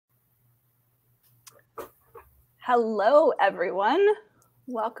Hello, everyone.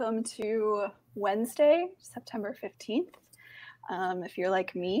 Welcome to Wednesday, September 15th. If you're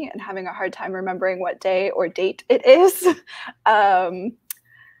like me and having a hard time remembering what day or date it is,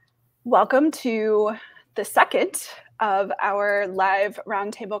 welcome to the second of our live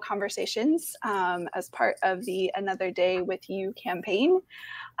roundtable conversations as part of the Another Day with You campaign.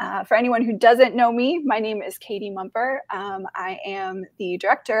 For anyone who doesn't know me, my name is Katie Mumper. I am the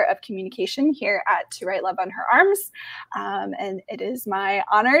Director of Communication here at To Write Love on Her Arms, and it is my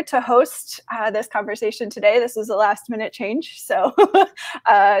honor to host this conversation today. This is a last-minute change, so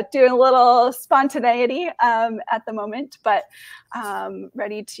doing a little spontaneity at the moment, but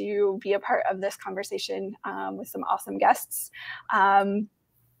ready to be a part of this conversation with some awesome guests.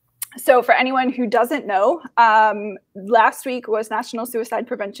 So for anyone who doesn't know, last week was National Suicide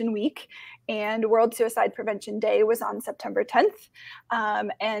Prevention Week, and World Suicide Prevention Day was on September 10th.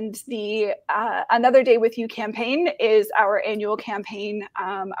 And the Another Day with You campaign is our annual campaign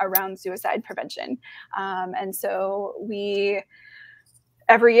around suicide prevention. And so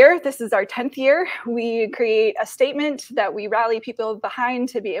every year, this is our 10th year, we create a statement that we rally people behind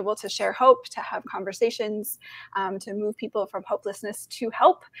to be able to share hope, to have conversations, to move people from hopelessness to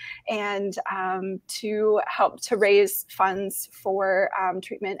help, and to help to raise funds for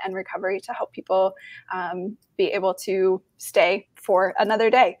treatment and recovery to help people be able to stay for another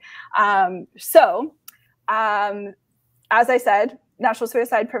day. As I said, National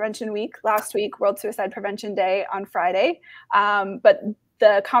Suicide Prevention Week last week, World Suicide Prevention Day on Friday, but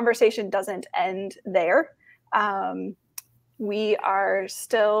the conversation doesn't end there. We are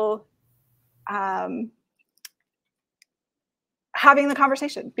still having the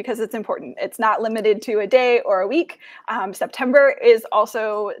conversation because it's important. It's not limited to a day or a week. September is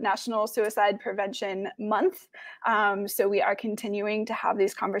also National Suicide Prevention Month. So we are continuing to have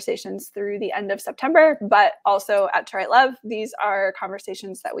these conversations through the end of September, but also at To Write Love, these are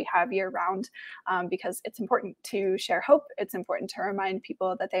conversations that we have year round because it's important to share hope. It's important to remind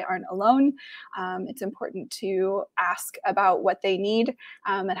people that they aren't alone. It's important to ask about what they need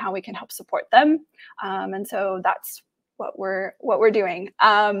and how we can help support them. And so that's what we're doing.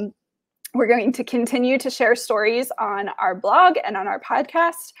 We're going to continue to share stories on our blog and on our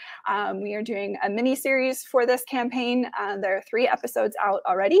podcast. We are doing a mini series for this campaign. There are 3 episodes out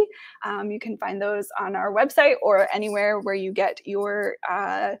already. You can find those on our website or anywhere where you get your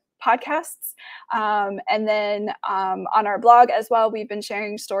podcasts. And then on our blog as well, we've been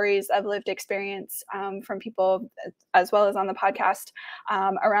sharing stories of lived experience from people, as well as on the podcast,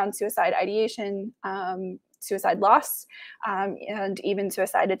 around suicide ideation, suicide loss, and even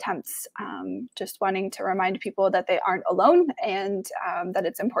suicide attempts, just wanting to remind people that they aren't alone and that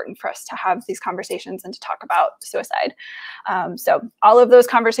it's important for us to have these conversations and to talk about suicide. So all of those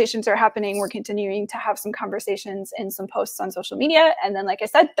conversations are happening. We're continuing to have some conversations in some posts on social media. And then, like I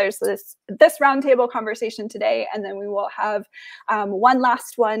said, there's this roundtable conversation today, and then we will have one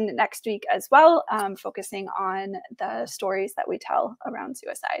last one next week as well, focusing on the stories that we tell around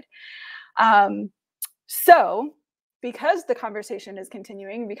suicide. So because the conversation is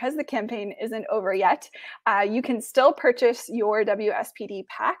continuing, because the campaign isn't over yet, you can still purchase your WSPD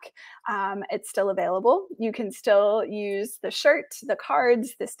pack. It's still available. You can still use the shirt, the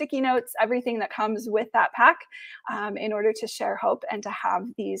cards, the sticky notes, everything that comes with that pack in order to share hope and to have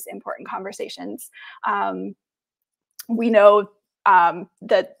these important conversations. We know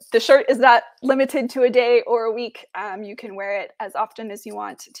that the shirt is not limited to a day or a week. You can wear it as often as you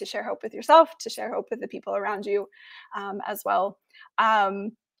want to share hope with yourself, to share hope with the people around you as well.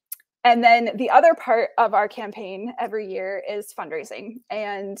 And then the other part of our campaign every year is fundraising.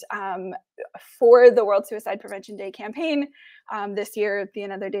 And for the World Suicide Prevention Day campaign, this year, the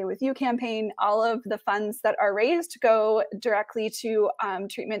Another Day with You campaign, all of the funds that are raised go directly to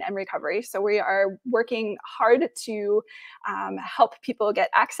treatment and recovery. So we are working hard to help people get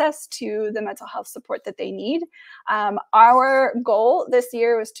access to the mental health support that they need. Our goal this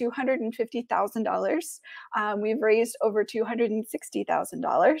year was $250,000. We've raised over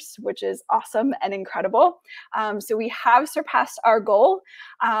 $260,000, which is awesome and incredible. So we have surpassed our goal,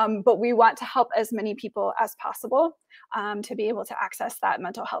 but we want to help as many people as possible to be able to access that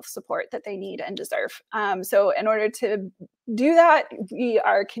mental health support that they need and deserve. So in order to do that, we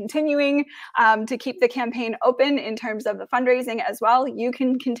are continuing to keep the campaign open in terms of the fundraising as well. You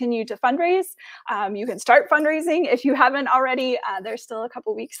can continue to fundraise. You can start fundraising if you haven't already. There's still a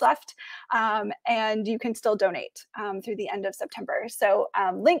couple weeks left, and you can still donate through the end of September. So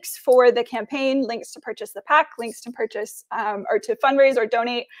links for the campaign, links to purchase the pack, links to purchase or to fundraise or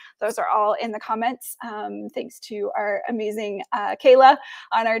donate, those are all in the comments. Thanks to our amazing Kayla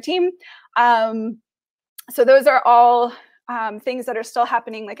on our team. So those are all things that are still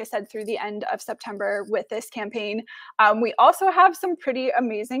happening, like I said, through the end of September with this campaign. We also have some pretty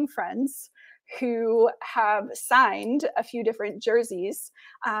amazing friends who have signed a few different jerseys,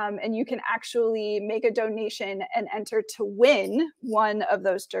 and you can actually make a donation and enter to win one of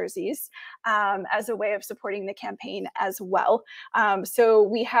those jerseys as a way of supporting the campaign as well. So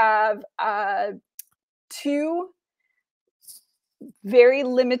we have 2 very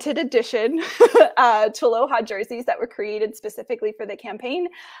limited edition TWLOHA jerseys that were created specifically for the campaign.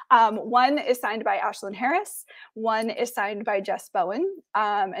 One is signed by Ashlyn Harris, one is signed by Jess Bowen,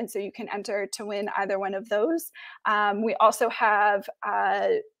 and so you can enter to win either one of those. We also have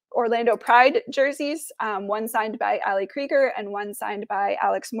Orlando Pride jerseys, one signed by Ali Krieger and one signed by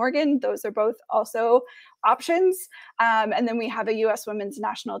Alex Morgan. Those are both also options. And then we have a U.S. Women's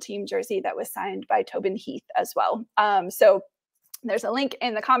National Team jersey that was signed by Tobin Heath as well. So there's a link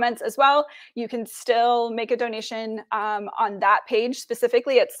in the comments as well. You can still make a donation on that page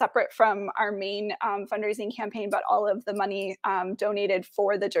specifically. It's separate from our main fundraising campaign, but all of the money donated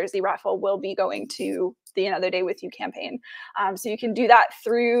for the jersey raffle will be going to the Another Day With You campaign. So you can do that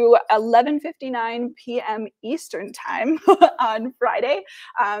through 11:59 p.m. Eastern time on Friday.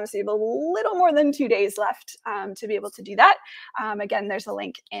 So you have a little more than 2 days left to be able to do that. Again, there's a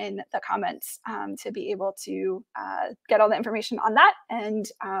link in the comments to be able to get all the information on that and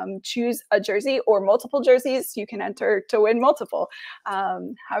choose a jersey or multiple jerseys. You can enter to win multiple,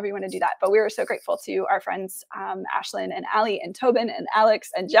 however you want to do that. But we were so grateful to our friends Ashlyn and Ali and Tobin and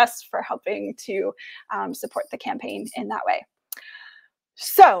Alex and Jess for helping to support the campaign in that way.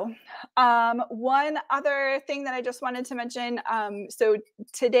 So one other thing that I just wanted to mention, so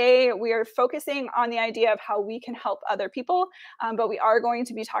today we are focusing on the idea of how we can help other people, but we are going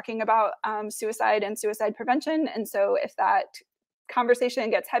to be talking about suicide and suicide prevention. And so if that conversation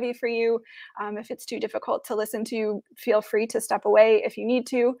gets heavy for you, if it's too difficult to listen to, feel free to step away if you need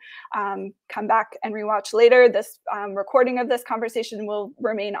to. Come back and rewatch later. This recording of this conversation will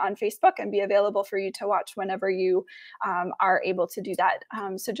remain on Facebook and be available for you to watch whenever you are able to do that.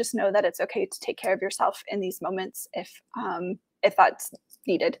 So just know that it's okay to take care of yourself in these moments if that's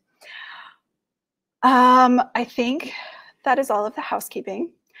needed. I think that is all of the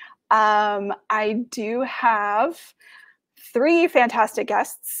housekeeping. I do have 3 fantastic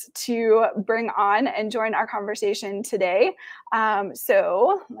guests to bring on and join our conversation today.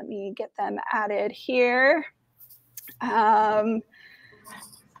 So let me get them added here. All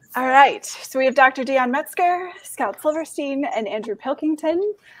right, so we have Dr. Dion Metzger, Scout Silverstein, and Andrew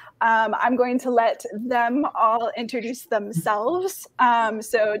Pilkington. I'm going to let them all introduce themselves.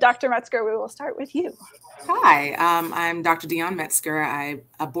 So Dr. Metzger, we will start with you. Hi, I'm Dr. Dion Metzger. I'm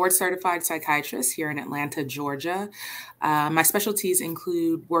a board-certified psychiatrist here in Atlanta, Georgia. My specialties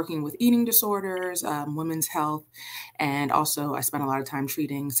include working with eating disorders, women's health, and also I spend a lot of time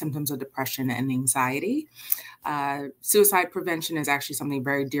treating symptoms of depression and anxiety. Suicide prevention is actually something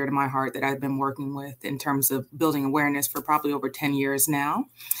very dear to my heart that I've been working with in terms of building awareness for probably over 10 years now.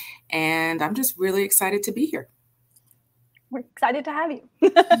 And I'm just really excited to be here. We're excited to have you.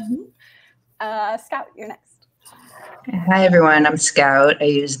 Scout, you're next. Hi, everyone. I'm Scout. I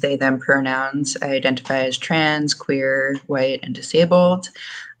use they, them pronouns. I identify as trans, queer, white, and disabled.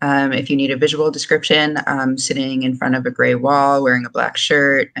 If you need a visual description, I'm sitting in front of a gray wall wearing a black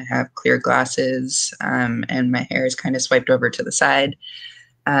shirt. I have clear glasses, and my hair is kind of swiped over to the side.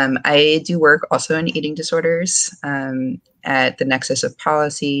 I do work also in eating disorders at the nexus of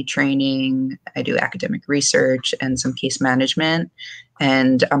policy, training. I do academic research and some case management.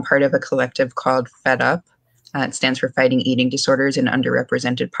 And I'm part of a collective called FEDUP. It stands for Fighting Eating Disorders in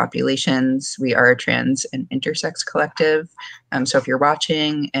Underrepresented Populations. We are a trans and intersex collective. So if you're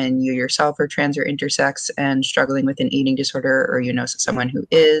watching and you yourself are trans or intersex and struggling with an eating disorder, or you know someone who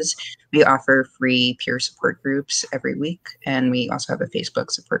is, we offer free peer support groups every week. And we also have a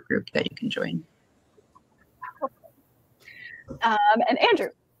Facebook support group that you can join. And Andrew.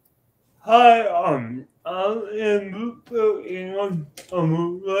 Hi, I'm Andrew Pilkington. I'm a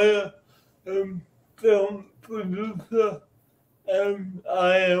writer and film producer, and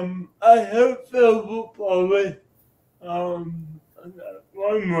I have several projects. One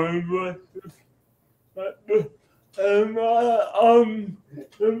more voices, but I'm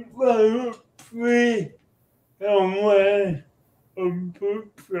free somewhere of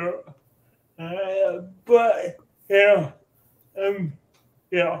picture. But yeah,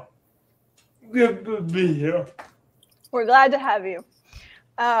 yeah. Good to be here. We're glad to have you.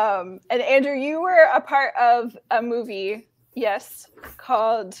 And Andrew, you were a part of a movie, yes,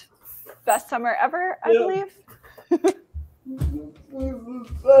 called Best Summer Ever, I believe.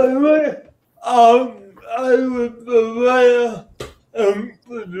 I was the writer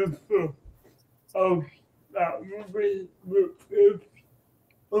for the film of that movie, which is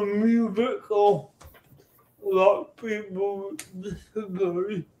a musical about people with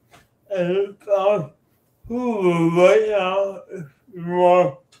disabilities, and it's on Hulu right now if you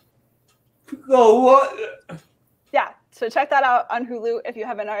want to go watch it. Yeah, so check that out on Hulu if you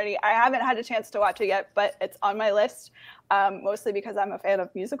haven't already. I haven't had a chance to watch it yet, but it's on my list, mostly because I'm a fan of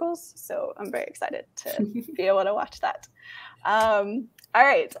musicals. So I'm very excited to be able to watch that. All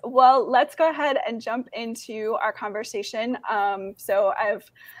right, well, let's go ahead and jump into our conversation. So I have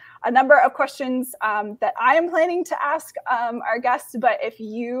a number of questions that I am planning to ask our guests, but if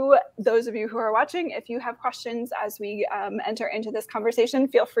you, those of you who are watching, if you have questions as we enter into this conversation,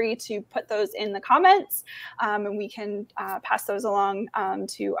 feel free to put those in the comments and we can pass those along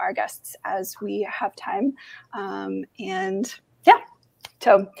to our guests as we have time. And yeah.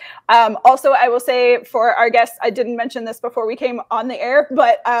 So also, I will say for our guests, I didn't mention this before we came on the air,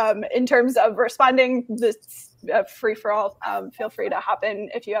 but in terms of responding, this free for all, feel free to hop in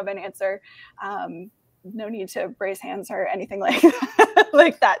if you have an answer. No need to raise hands or anything like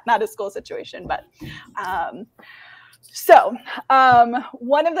like that. Not a school situation, but so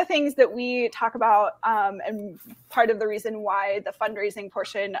one of the things that we talk about and part of the reason why the fundraising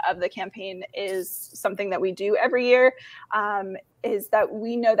portion of the campaign is something that we do every year is that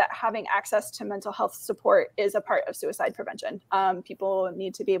we know that having access to mental health support is a part of suicide prevention. People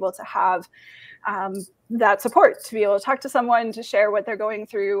need to be able to have that support, to be able to talk to someone, to share what they're going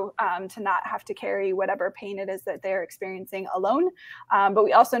through, to not have to carry whatever pain it is that they're experiencing alone. But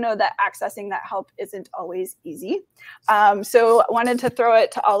we also know that accessing that help isn't always easy. So I wanted to throw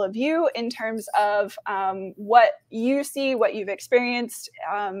it to all of you in terms of what you see, what you've experienced,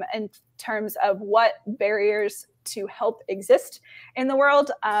 in terms of what barriers to help exist in the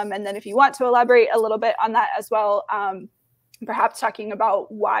world. And then if you want to elaborate a little bit on that as well, perhaps talking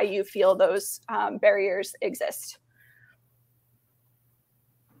about why you feel those barriers exist.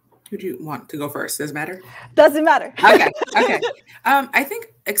 Who do you want to go first? Does it matter? Doesn't matter. Okay. Okay. I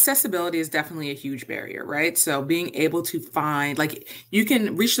think accessibility is definitely a huge barrier, right? So being able to find, like, you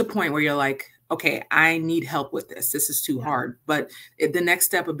can reach the point where you're like, okay, I need help with this. This is too hard. But the next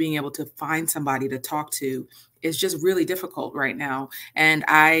step of being able to find somebody to talk to is just really difficult right now. And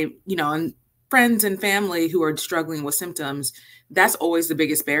and friends and family who are struggling with symptoms, that's always the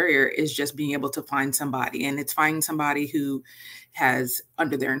biggest barrier, is just being able to find somebody. And it's finding somebody who has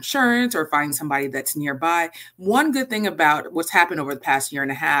under their insurance or finding somebody that's nearby. One good thing about what's happened over the past year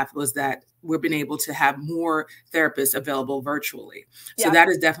and a half was that we've been able to have more therapists available virtually. So that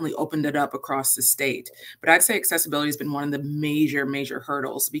has definitely opened it up across the state. But I'd say accessibility has been one of the major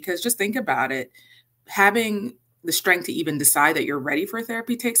hurdles, because just think about it. Having the strength to even decide that you're ready for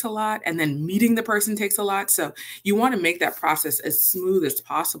therapy takes a lot, and then meeting the person takes a lot. So you want to make that process as smooth as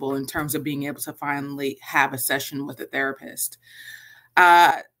possible in terms of being able to finally have a session with a therapist.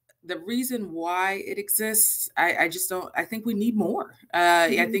 The reason why it exists, I think we need more.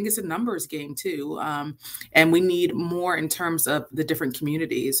 I think it's a numbers game too. And we need more in terms of the different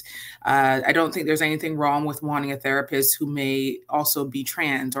communities. I don't think there's anything wrong with wanting a therapist who may also be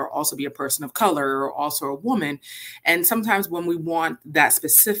trans, or also be a person of color, or also a woman. And sometimes when we want that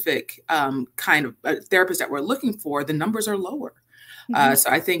specific kind of therapist that we're looking for, the numbers are lower. So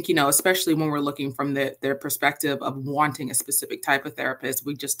I think, especially when we're looking from their perspective of wanting a specific type of therapist,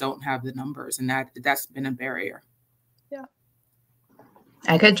 we just don't have the numbers, and that's been a barrier. Yeah.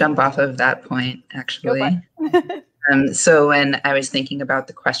 I could jump off of that point, actually. So when I was thinking about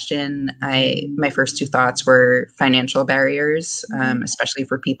the question, my first two thoughts were financial barriers, especially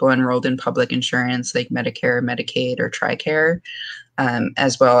for people enrolled in public insurance like Medicare, Medicaid, or TRICARE,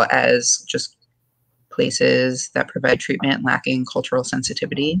 as well as just places that provide treatment lacking cultural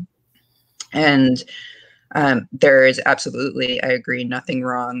sensitivity. And there is absolutely, I agree, nothing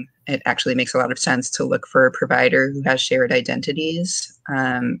wrong. It actually makes a lot of sense to look for a provider who has shared identities.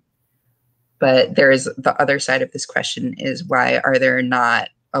 But there is the other side of this question, is why are there not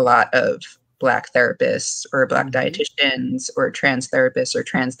a lot of Black therapists or Black dietitians or trans therapists or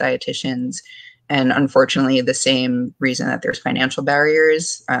trans dietitians? And unfortunately, the same reason that there's financial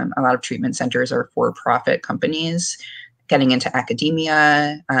barriers, a lot of treatment centers are for-profit companies. Getting into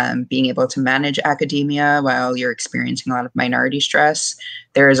academia, being able to manage academia while you're experiencing a lot of minority stress.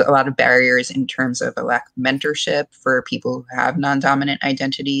 There's a lot of barriers in terms of a lack of mentorship for people who have non-dominant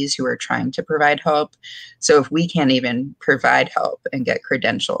identities who are trying to provide help. So if we can't even provide help and get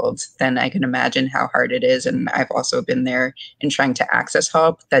credentialed, then I can imagine how hard it is. And I've also been there in trying to access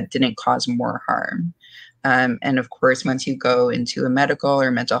help that didn't cause more harm. And of course, once you go into a medical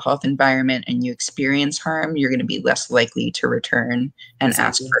or mental health environment and you experience harm, you're going to be less likely to return and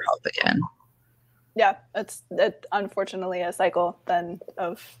ask for help again. Yeah, it's unfortunately a cycle then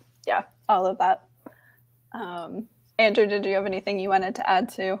of, yeah, all of that. Andrew, did you have anything you wanted to add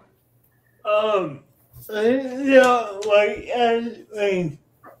to? Yeah, like, and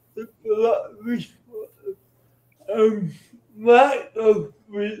lack of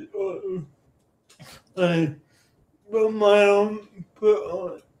resources, but my own put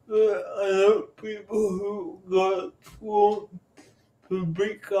on, I know people who go to school to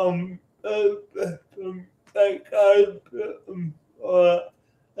become psychiatrists, and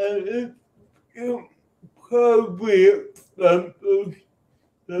it's incredibly expensive.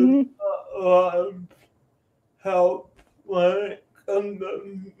 There's not a lot of help when it comes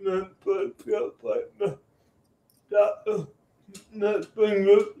to mental skills like that. That's been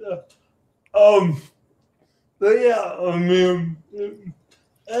good. But yeah, I mean,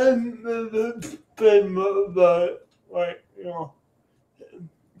 and there's been about it, like, you know.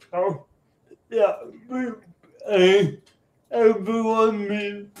 So, yeah, everyone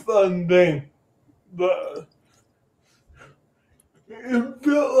needs funding, but it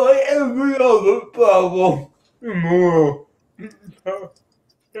feels like every other problem in the world. So,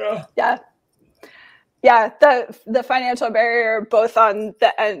 yeah. Yeah. Yeah, the financial barrier, both on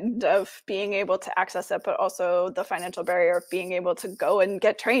the end of being able to access it, but also the financial barrier of being able to go and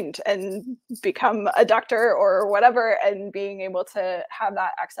get trained and become a doctor or whatever, and being able to have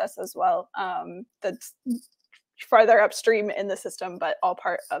that access as well. That's farther upstream in the system, but all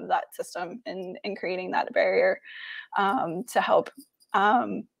part of that system in creating that barrier to help.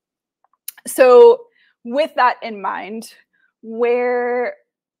 So with that in mind, where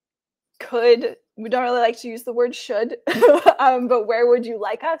could, we don't really like to use the word should, but where would you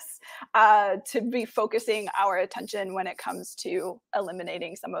like us to be focusing our attention when it comes to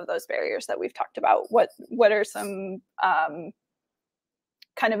eliminating some of those barriers that we've talked about? What are some kind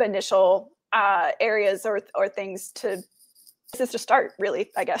of initial areas or things to start,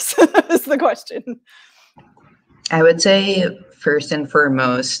 really, I guess, is the question. I would say first and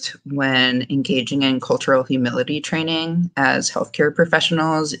foremost, when engaging in cultural humility training as healthcare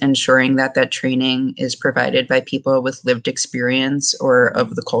professionals, ensuring that that training is provided by people with lived experience or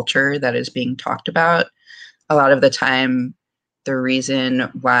of the culture that is being talked about. A lot of the time, the reason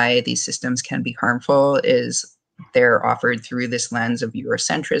why these systems can be harmful is they're offered through this lens of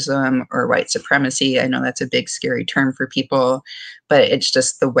Eurocentrism or white supremacy. I know that's a big, scary term for people, but it's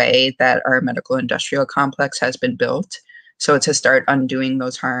just the way that our medical industrial complex has been built. So to start undoing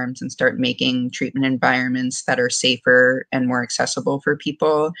those harms and start making treatment environments that are safer and more accessible for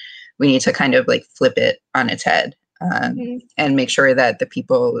people, we need to kind of like flip it on its head. And make sure that the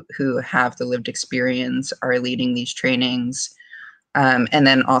people who have the lived experience are leading these trainings. And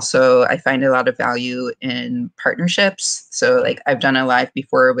then also I find a lot of value in partnerships. So like I've done a live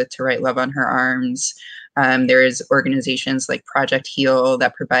before with To Write Love on Her Arms. There's organizations like Project Heal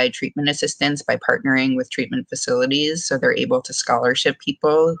that provide treatment assistance by partnering with treatment facilities. So they're able to scholarship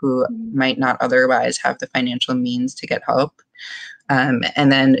people who might not otherwise have the financial means to get help. And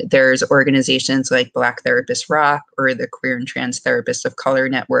then there's organizations like Black Therapists Rock or the Queer and Trans Therapists of Color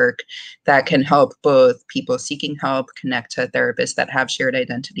Network that can help both people seeking help connect to therapists that have shared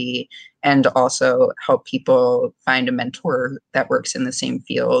identity and also help people find a mentor that works in the same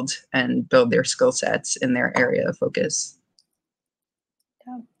field and build their skill sets in their area of focus.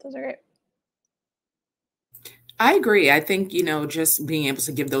 Yeah, those are great. I agree. I think, you know, just being able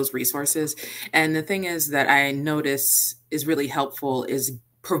to give those resources. And the thing is that I notice is really helpful is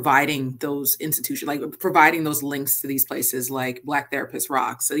providing those institutions, like providing those links to these places like Black Therapists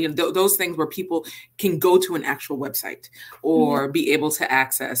Rock. So, you know, those things where people can go to an actual website or be able to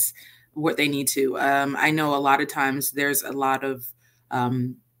access what they need to. I know a lot of times there's a lot of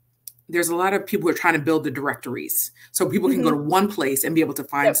people who are trying to build the directories so people can go to one place and be able to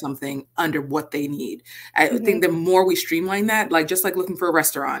find something under what they need. I think the more we streamline that, like just like looking for a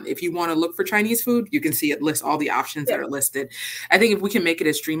restaurant, if you want to look for Chinese food, you can see it lists all the options that are listed. I think if we can make it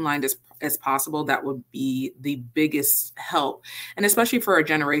as streamlined as possible, that would be the biggest help. And especially for a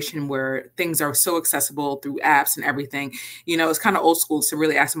generation where things are so accessible through apps and everything, you know, it's kind of old school to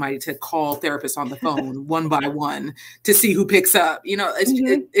really ask somebody to call therapists on the phone one by one to see who picks up. You know,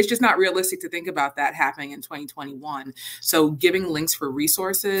 it's just not realistic to think about that happening in 2021. So giving links for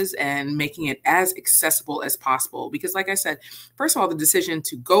resources and making it as accessible as possible. Because like I said, first of all, the decision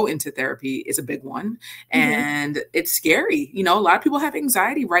to go into therapy is a big one. And it's scary. You know, a lot of people have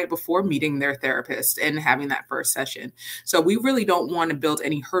anxiety right before meeting their therapist and having that first session. So we really don't want to build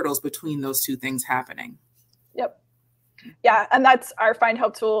any hurdles between those two things happening. Yeah, and that's our Find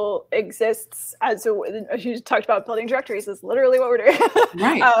Help tool exists as you talked about building directories is literally what we're doing.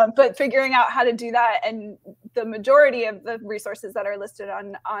 Right. But figuring out how to do that, and the majority of the resources that are listed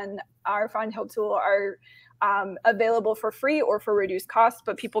on our Find Help tool are available for free or for reduced cost,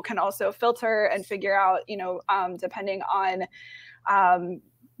 but people can also filter and figure out, depending on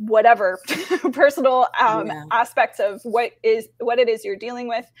whatever personal aspects of what it is you're dealing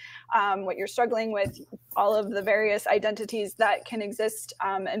with, what you're struggling with, all of the various identities that can exist,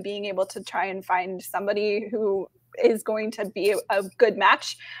 and being able to try and find somebody who is going to be a good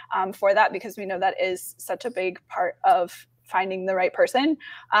match for that, because we know that is such a big part of finding the right person.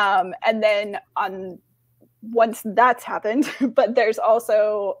 And then once that's happened, but there's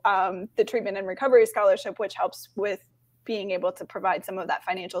also the Treatment and Recovery Scholarship, which helps with being able to provide some of that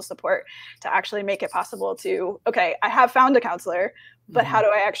financial support to actually make it possible to, okay, I have found a counselor, but how do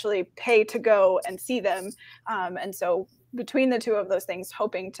I actually pay to go and see them? And so between the two of those things,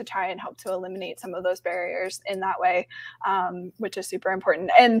 hoping to try and help to eliminate some of those barriers in that way, which is super important.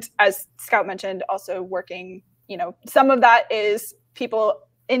 And as Scout mentioned, also working, some of that is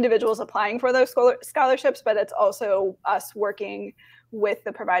individuals applying for those scholarships, but it's also us working with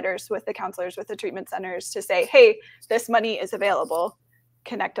the providers, with the counselors, with the treatment centers to say, hey, this money is available.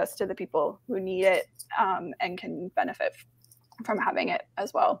 Connect us to the people who need it and can benefit from having it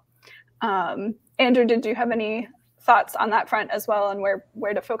as well. Andrew, did you have any thoughts on that front as well, and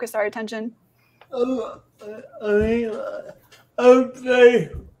where to focus our attention? I mean, I would say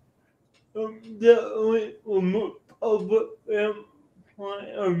definitely from a public standpoint,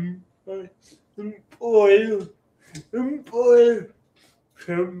 employers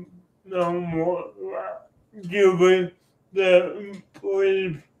should know more about giving their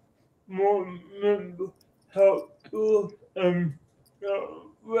employees more mental health tools and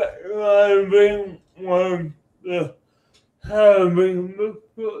recognizing one the having the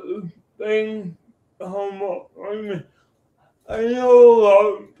sort of thing come up. I mean, I know a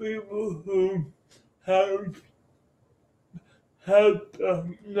lot of people who have had to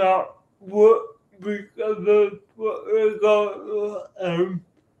not work because of what they go through, and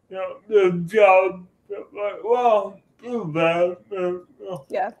the job is like, well, too bad.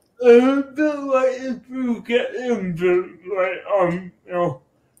 Yeah. I feel like if you get into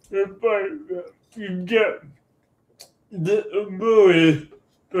the fact that you get disabilities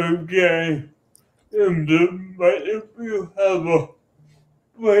for getting into, but if you have a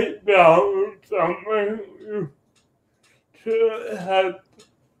breakdown or something, you should have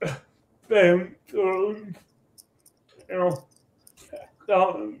them to,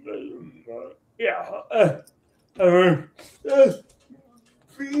 I mean,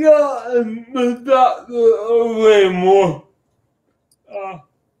 and the doctor are way more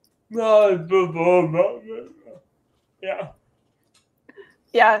knowledgeable about it.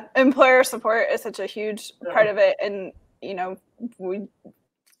 Yeah, employer support is such a huge part of it, and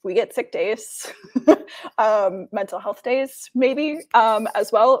we get sick days, mental health days maybe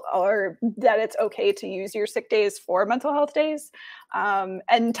as well, or that it's okay to use your sick days for mental health days,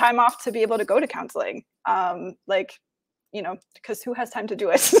 and time off to be able to go to counseling, because who has time to do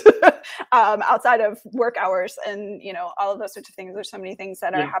it outside of work hours, and all of those sorts of things. There's so many things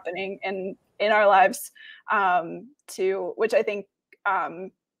that are happening in our lives, which I think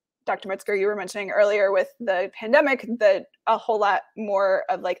Dr. Metzger, you were mentioning earlier with the pandemic, that a whole lot more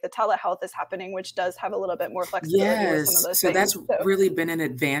of like the telehealth is happening, which does have a little bit more flexibility with some of those things. That's really been an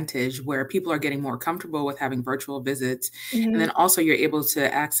advantage, where people are getting more comfortable with having virtual visits. And then also you're able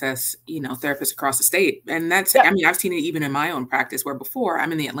to access, therapists across the state. And that's, I mean, I've seen it even in my own practice, where before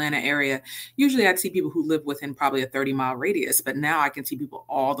I'm in the Atlanta area, usually I'd see people who live within probably a 30-mile radius, but now I can see people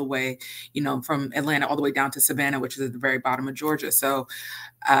all the way, from Atlanta all the way down to Savannah, which is at the very bottom of Georgia. So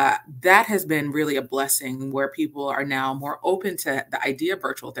that has been really a blessing, where people are now more open to the idea of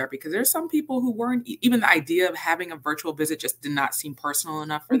virtual therapy, because there's some people who weren't, even the idea of having a virtual visit just did not seem personal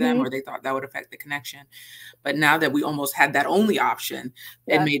enough for them, or they thought that would affect the connection. But now that we almost had that only option,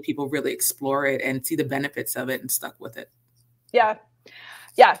 it made people really explore it and see the benefits of it and stuck with it.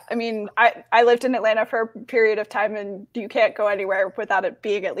 Yeah, I mean, I lived in Atlanta for a period of time, and you can't go anywhere without it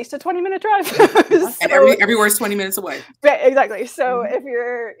being at least a 20-minute drive. And everywhere's 20 minutes away. Right, exactly. So if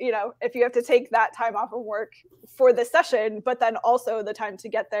you're, if you have to take that time off of work for the session, but then also the time to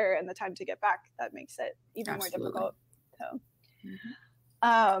get there and the time to get back, that makes it even more difficult.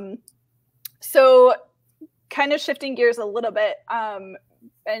 So kind of shifting gears a little bit,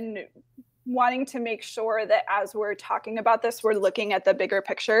 and wanting to make sure that as we're talking about this, we're looking at the bigger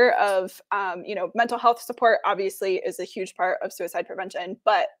picture of, you know, mental health support obviously is a huge part of suicide prevention,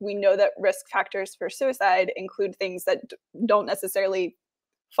 but we know that risk factors for suicide include things that don't necessarily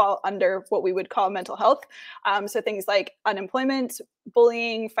fall under what we would call mental health. So things like unemployment,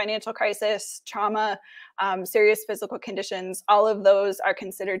 bullying, financial crisis, trauma, serious physical conditions, all of those are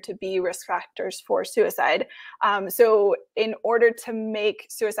considered to be risk factors for suicide. So in order to make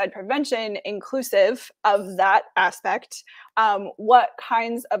suicide prevention inclusive of that aspect, what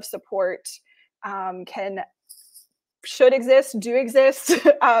kinds of support should exist, do exist,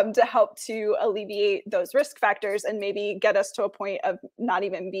 to help to alleviate those risk factors and maybe get us to a point of not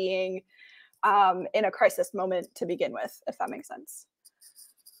even being in a crisis moment to begin with, if that makes sense.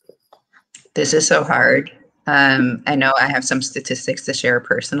 This is so hard. I know I have some statistics to share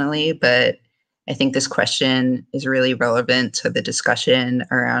personally, but I think this question is really relevant to the discussion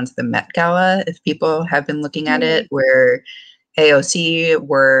around the Met Gala, if people have been looking at it, where AOC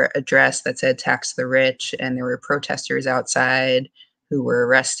wore a dress that said tax the rich, and there were protesters outside who were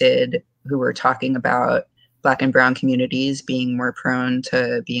arrested, who were talking about Black and brown communities being more prone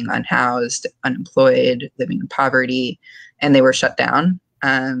to being unhoused, unemployed, living in poverty, and they were shut down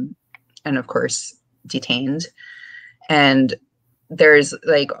and of course detained. And there's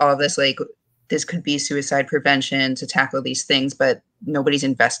like all this, like, this could be suicide prevention to tackle these things, but nobody's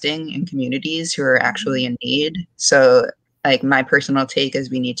investing in communities who are actually in need. So like my personal take is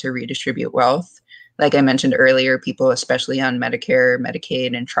we need to redistribute wealth. Like I mentioned earlier, people, especially on Medicare,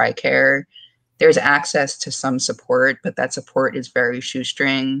 Medicaid, and TRICARE, there's access to some support, but that support is very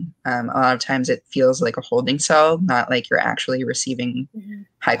shoestring. A lot of times it feels like a holding cell, not like you're actually receiving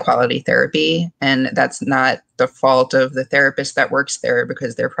high quality therapy. And that's not the fault of the therapist that works there,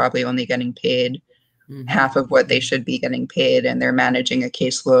 because they're probably only getting paid half of what they should be getting paid, and they're managing a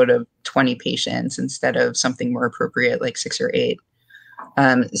caseload of 20 patients instead of something more appropriate like 6 or 8.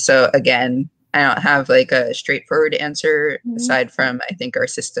 So again, I don't have like a straightforward answer aside from I think our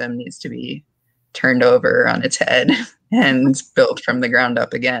system needs to be turned over on its head and built from the ground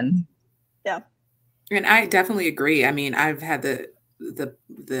up again. Yeah. And I definitely agree. I mean, I've had the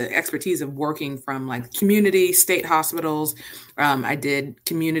expertise of working from like community, state hospitals. I did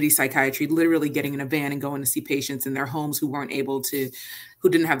community psychiatry, literally getting in a van and going to see patients in their homes who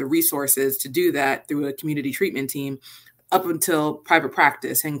didn't have the resources to do that through a community treatment team, up until private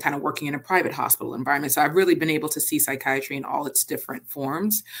practice and kind of working in a private hospital environment. So I've really been able to see psychiatry in all its different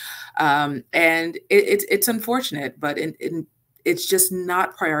forms. And it's unfortunate, but it's just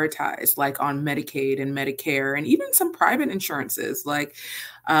not prioritized like on Medicaid and Medicare and even some private insurances. Like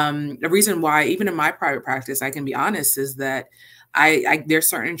the reason why, even in my private practice, I can be honest, is that there's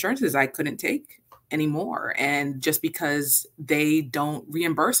certain insurances I couldn't take anymore. And just because they don't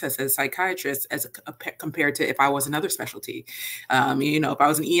reimburse us as psychiatrists compared to if I was another specialty, if I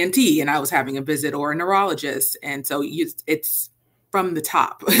was an ENT and I was having a visit, or a neurologist. And so it's from the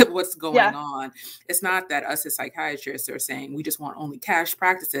top, what's going on. It's not that us as psychiatrists are saying we just want only cash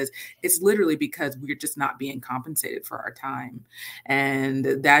practices. It's literally because we're just not being compensated for our time. And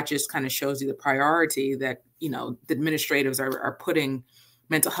that just kind of shows you the priority that, the administrators are putting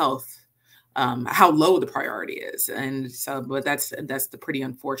mental health, how low the priority is. And so, but that's the pretty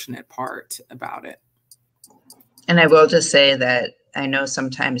unfortunate part about it. And I will just say that I know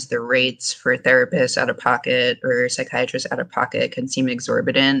sometimes the rates for therapists out of pocket or psychiatrists out of pocket can seem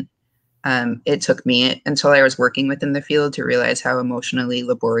exorbitant. It took me until I was working within the field to realize how emotionally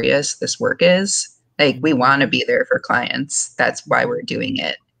laborious this work is. Like, we want to be there for clients. That's why we're doing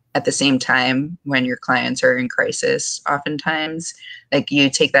it. At the same time, when your clients are in crisis, oftentimes, like,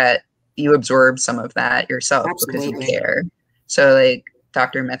 you absorb some of that yourself. Absolutely. Because you care. So like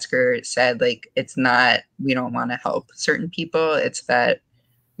Dr. Metzger said, like, it's not, we don't want to help certain people. It's that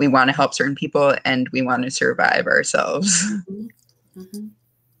we want to help certain people and we want to survive ourselves.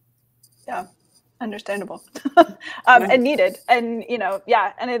 Yeah, understandable. And needed. And,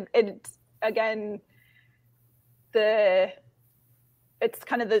 and it's again, it's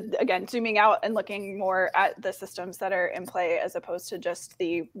kind of again, zooming out and looking more at the systems that are in play as opposed to just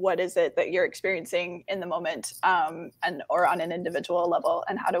what is it that you're experiencing in the moment, or on an individual level,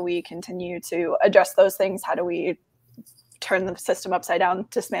 and how do we continue to address those things? How do we turn the system upside down,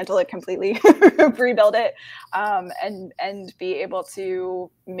 dismantle it completely, rebuild it, and be able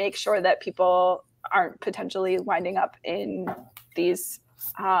to make sure that people aren't potentially winding up in these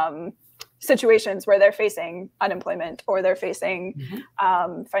situations where they're facing unemployment or they're facing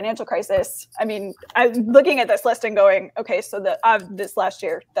financial crisis. I mean, I'm looking at this list and going, okay, so this last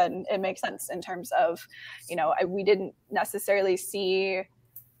year, then it makes sense in terms of, we didn't necessarily see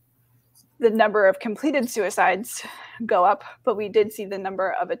the number of completed suicides go up, but we did see the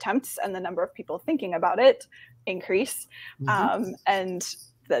number of attempts and the number of people thinking about it increase. And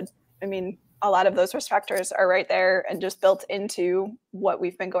I mean, a lot of those risk factors are right there and just built into what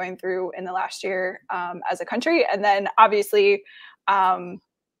we've been going through in the last year as a country. And then obviously,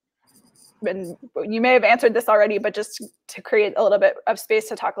 and you may have answered this already, but just to create a little bit of space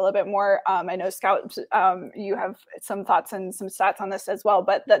to talk a little bit more, I know Scout, you have some thoughts and some stats on this as well,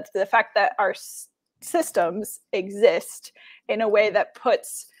 but the fact that our systems exist in a way that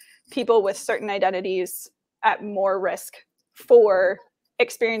puts people with certain identities at more risk for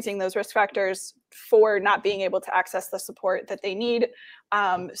experiencing those risk factors, for not being able to access the support that they need.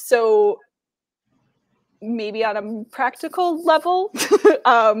 So maybe on a practical level,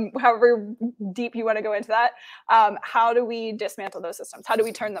 however deep you want to go into that, how do we dismantle those systems? How do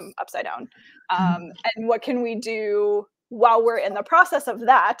we turn them upside down? And what can we do while we're in the process of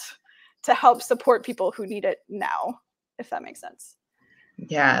that to help support people who need it now, if that makes sense?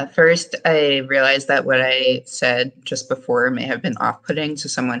 Yeah, first, I realized that what I said just before may have been off-putting to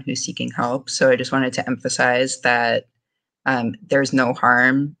someone who's seeking help. So I just wanted to emphasize that there's no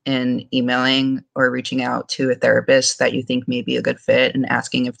harm in emailing or reaching out to a therapist that you think may be a good fit and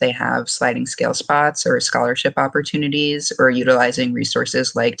asking if they have sliding scale spots or scholarship opportunities, or utilizing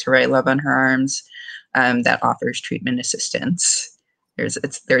resources like To Write Love on Her Arms that offers treatment assistance.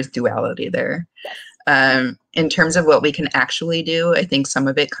 There's duality there. In terms of what we can actually do, I think some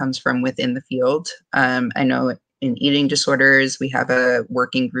of it comes from within the field. I know in eating disorders, we have a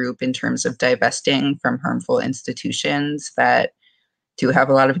working group in terms of divesting from harmful institutions that do have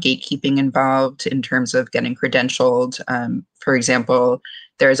a lot of gatekeeping involved in terms of getting credentialed. For example,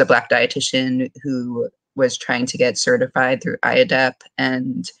 there's a Black dietitian who was trying to get certified through IADEP,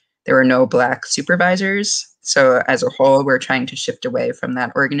 and there were no Black supervisors. So as a whole, we're trying to shift away from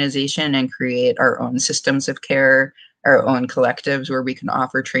that organization and create our own systems of care, our own collectives where we can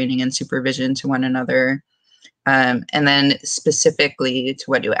offer training and supervision to one another. And then specifically to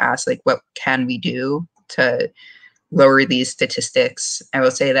what you asked, like what can we do to lower these statistics? I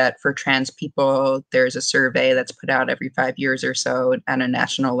will say that for trans people, there's a survey that's put out every 5 years or so at a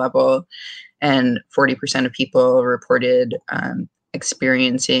national level, and 40% of people reported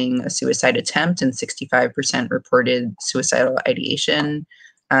experiencing a suicide attempt, and 65% reported suicidal ideation.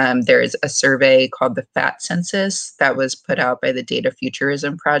 There's a survey called the FAT Census that was put out by the Data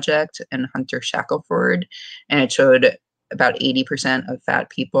Futurism Project and Hunter Shackelford, and it showed about 80% of fat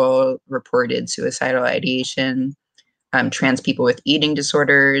people reported suicidal ideation. Trans people with eating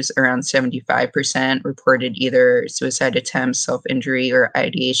disorders, around 75% reported either suicide attempts, self-injury, or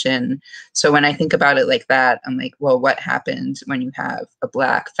ideation. So when I think about it like that, I'm like, well, what happens when you have a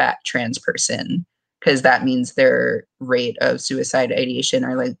Black, fat, trans person? Because that means their rate of suicide ideation,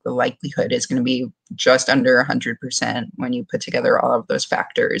 or like the likelihood, is going to be just under 100% when you put together all of those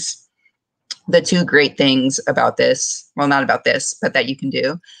factors. The two great things about this, well, not about this, but that you can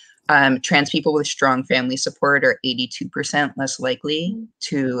do, trans people with strong family support are 82% less likely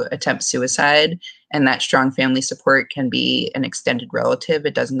to attempt suicide. And that strong family support can be an extended relative.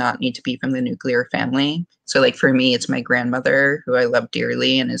 It does not need to be from the nuclear family. So like for me, it's my grandmother, who I love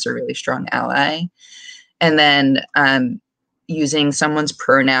dearly and is a really strong ally. And then using someone's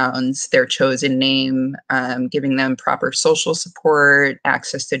pronouns, their chosen name, giving them proper social support,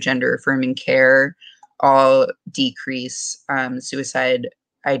 access to gender affirming care, all decrease suicide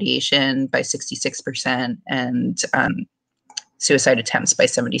ideation by 66% and suicide attempts by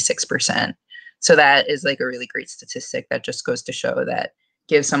 76%. So that is like a really great statistic that just goes to show that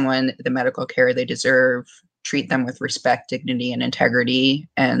give someone the medical care they deserve, treat them with respect, dignity, and integrity,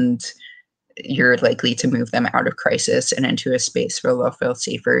 and you're likely to move them out of crisis and into a space where they'll feel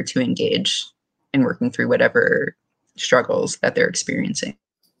safer to engage in working through whatever struggles that they're experiencing.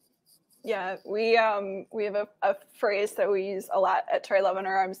 Yeah, we have a phrase that we use a lot at To Write Love on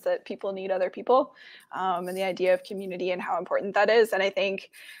Our Arms, that people need other people, and the idea of community and how important that is. And I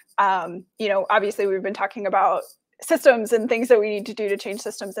think, you know, obviously we've been talking about systems and things that we need to do to change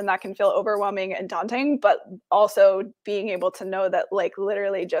systems, and that can feel overwhelming and daunting, but also being able to know that like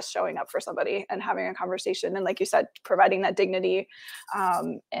literally just showing up for somebody and having a conversation, and like you said, providing that dignity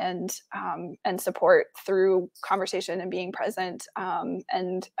and support through conversation and being present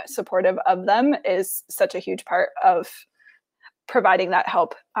and supportive of them is such a huge part of providing that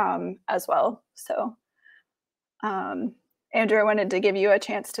help as well. So Andrew, I wanted to give you a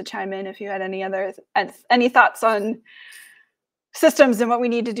chance to chime in if you had any thoughts on systems and what we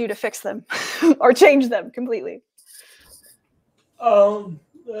need to do to fix them or change them completely. That's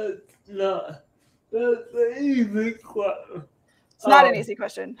not an easy question. It's not an easy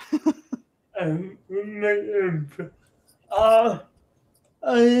question. and making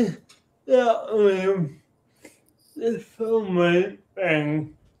I this so many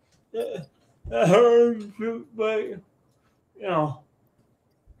things that hurt you, like, you know,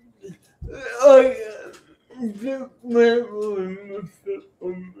 like, just making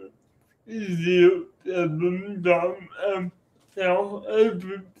easier said than done, and, you know,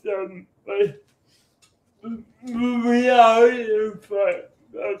 every time, like, the reality is like,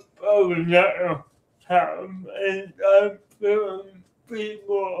 that's probably not gonna happen, and I'm feeling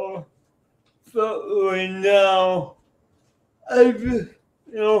people suffering now. I just,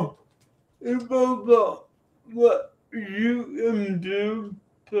 you know, it's about what you can do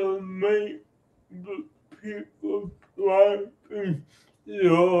to make the people's life in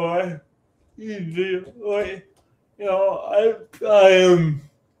your life easier. Like, you know, I try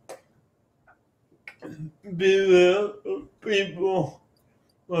be there for people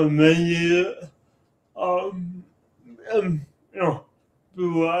when they need it. And, you know,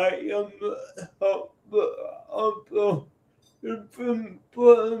 provide them help, but also it's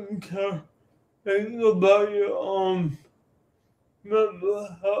important to think about your own mental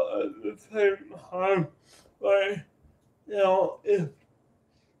health at the same time. Like, you know, if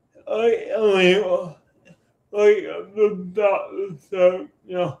I mean, like the doctor said,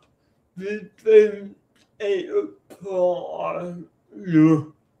 you know, these things ain't a pull on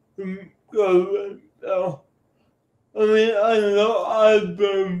you because so, I mean, I know I've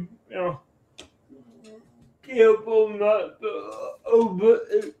been, you know, careful not to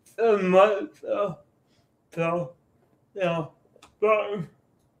overextend myself. So, you know, but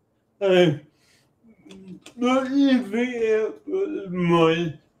I mean, not even it was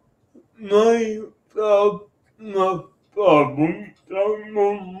my problem. Some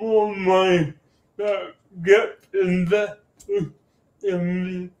more money that gets invested in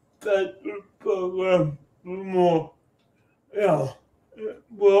the special program for more. Yeah,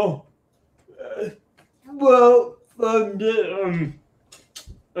 well, funded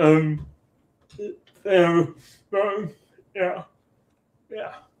so, yeah,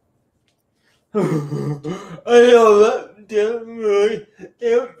 yeah. I know that didn't really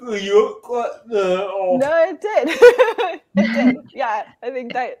answer your question at all. No, it did. It did. Yeah, I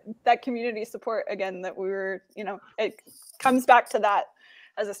think that community support, again, that we were, you know, it comes back to that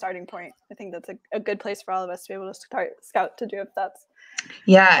as a starting point. I think that's a good place for all of us to be able to start Scout to do if that's.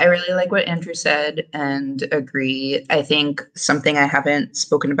 Yeah, I really like what Andrew said and agree. I think something I haven't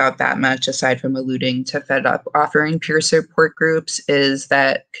spoken about that much, aside from alluding to FEDUP offering peer support groups, is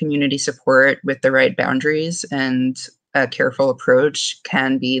that community support with the right boundaries and a careful approach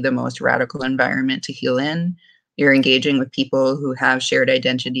can be the most radical environment to heal in. You're engaging with people who have shared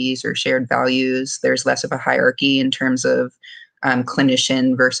identities or shared values. There's less of a hierarchy in terms of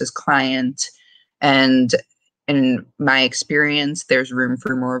clinician versus client. And in my experience, there's room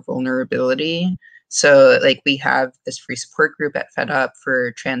for more vulnerability. So like we have this free support group at FEDUP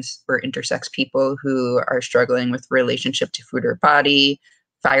for trans or intersex people who are struggling with relationship to food or body.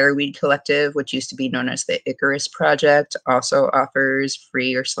 Fireweed Collective, which used to be known as the Icarus Project, also offers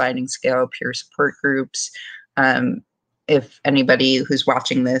free or sliding scale peer support groups. If anybody who's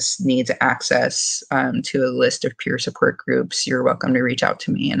watching this needs access to a list of peer support groups, you're welcome to reach out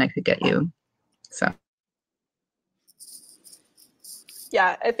to me and I could get you. So.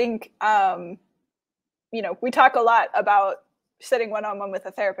 Yeah, I think, you know, we talk a lot about sitting one-on-one with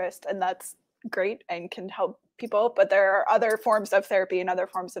a therapist, and that's great and can help people, but there are other forms of therapy and other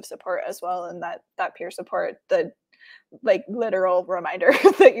forms of support as well. And that peer support, the like literal reminder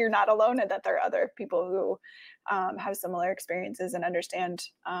that you're not alone and that there are other people who have similar experiences and understand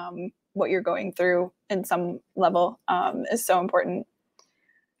what you're going through in some level is so important.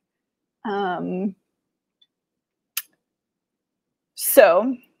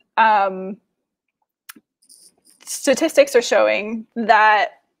 So statistics are showing that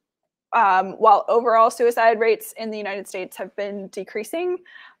while overall suicide rates in the United States have been decreasing,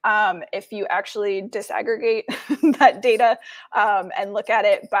 if you actually disaggregate that data and look at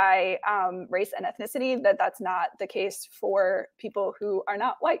it by race and ethnicity, that's not the case for people who are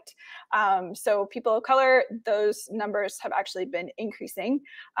not white. So people of color, those numbers have actually been increasing.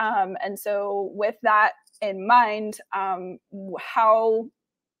 And so with that in mind, how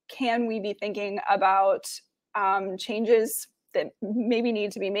can we be thinking about changes that maybe need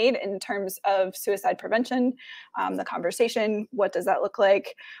to be made in terms of suicide prevention, the conversation, what does that look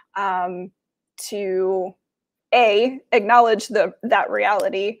like, to A, acknowledge that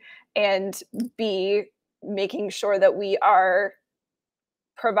reality, and B, making sure that we are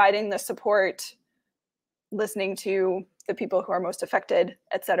providing the support, listening to the people who are most affected,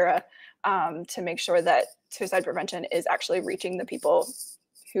 et cetera, to make sure that suicide prevention is actually reaching the people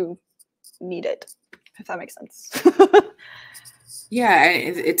who need it, if that makes sense. Yeah,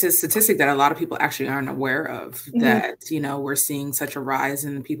 it's a statistic that a lot of people actually aren't aware of, that, we're seeing such a rise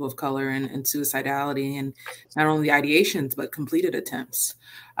in the people of color and suicidality, and not only the ideations, but completed attempts.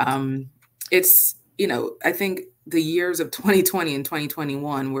 It's, I think the years of 2020 and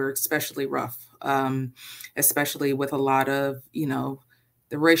 2021 were especially rough, especially with a lot of,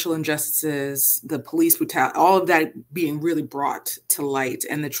 the racial injustices, the police brutality, all of that being really brought to light,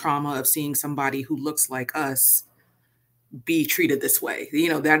 and the trauma of seeing somebody who looks like us be treated this way.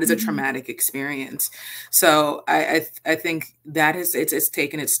 That is a traumatic experience. So I think that it's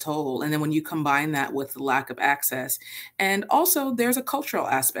taken its toll. And then when you combine that with the lack of access, and also there's a cultural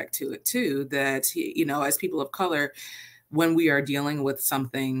aspect to it too, that, as people of color, when we are dealing with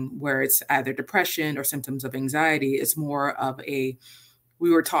something where it's either depression or symptoms of anxiety, it's more of we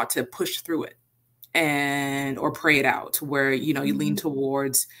were taught to push through it or pray it out, where, you lean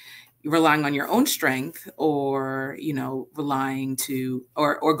towards relying on your own strength, or, relying to,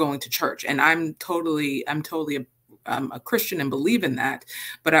 or going to church. And I'm totally a Christian and believe in that,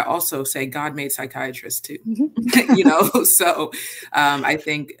 but I also say God made psychiatrists too, so I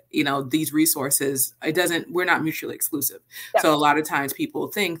think, these resources, we're not mutually exclusive. Yeah. So a lot of times people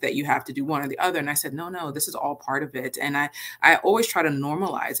think that you have to do one or the other. And I said, no, this is all part of it. And I always try to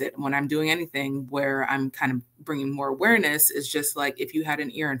normalize it when I'm doing anything where I'm kind of bringing more awareness. Is just like, if you had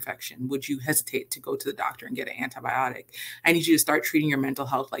an ear infection, would you hesitate to go to the doctor and get an antibiotic? I need you to start treating your mental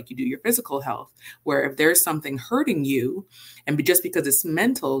health like you do your physical health, where if there's something hurting you, and just because it's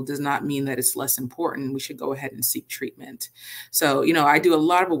mental does not mean that it's less important, we should go ahead and seek treatment. So, I do a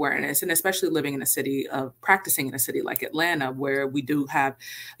lot of awareness, and especially practicing in a city like Atlanta, where we do have,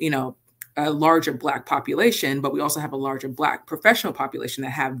 a larger Black population, but we also have a larger Black professional population that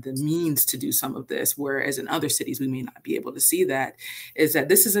have the means to do some of this. Whereas in other cities, we may not be able to see that. Is that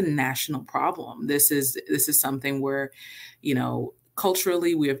this is a national problem. This is something where,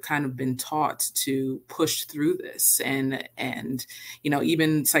 culturally, we have kind of been taught to push through this, and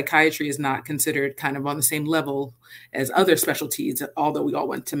even psychiatry is not considered kind of on the same level as other specialties, although we all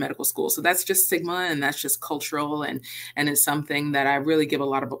went to medical school. So that's just stigma, and that's just cultural, and it's something that I really give a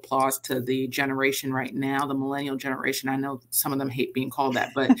lot of applause to the generation right now, the millennial generation. I know some of them hate being called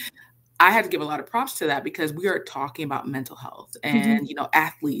that, but I had to give a lot of props to that, because we are talking about mental health, and,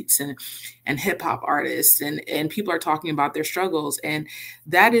 athletes and hip hop artists, and people are talking about their struggles. And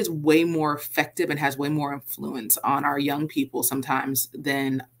that is way more effective and has way more influence on our young people sometimes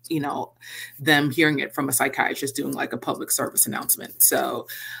than, them hearing it from a psychiatrist doing like a public service announcement. So,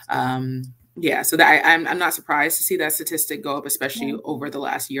 so that I'm not surprised to see that statistic go up, especially over the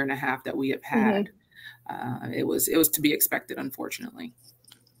last year and a half that we have had. It was to be expected, unfortunately.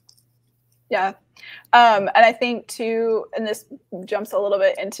 Yeah. And I think too, and this jumps a little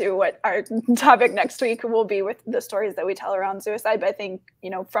bit into what our topic next week will be with the stories that we tell around suicide. But I think,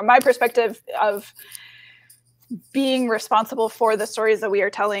 from my perspective of being responsible for the stories that we are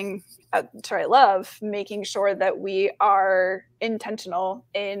telling at Try Love, making sure that we are intentional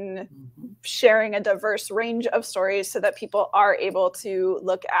in sharing a diverse range of stories so that people are able to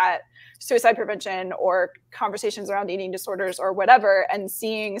look at suicide prevention or conversations around eating disorders or whatever, and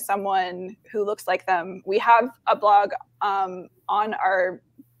seeing someone who looks like them. We have a blog on our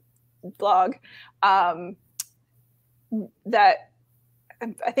blog that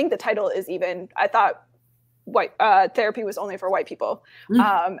I think the title is even, I thought white therapy was only for white people.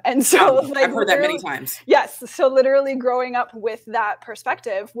 And so I've heard that many times. Yes. So literally growing up with that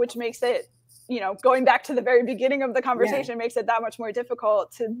perspective, which makes it, going back to the very beginning of the conversation, makes it that much more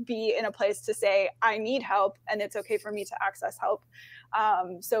difficult to be in a place to say, I need help, and it's okay for me to access help.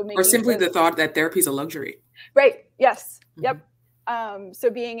 Or simply the thought that therapy is a luxury. Right. Yes. Yep. So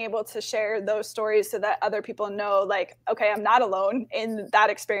being able to share those stories so that other people know, like, okay, I'm not alone in that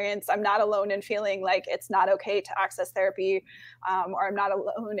experience. I'm not alone in feeling like it's not okay to access therapy, or I'm not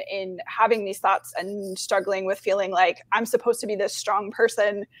alone in having these thoughts and struggling with feeling like I'm supposed to be this strong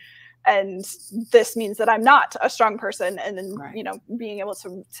person, and this means that I'm not a strong person. And then, being able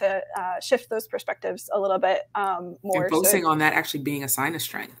to shift those perspectives a little bit more. And focusing on that actually being a sign of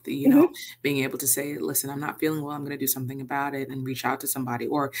strength, being able to say, listen, I'm not feeling well, I'm going to do something about it, and reach out to somebody,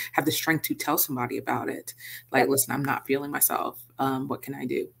 or have the strength to tell somebody about it. Like, listen, I'm not feeling myself. What can I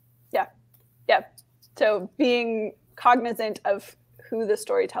do? Yeah. Yeah. So being cognizant of who the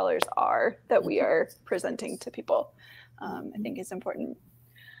storytellers are that we are presenting to people, I think is important.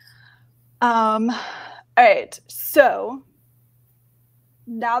 All right. So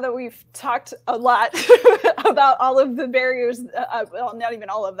now that we've talked a lot about all of the barriers, well, not even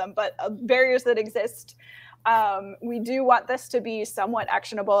all of them, but barriers that exist, we do want this to be somewhat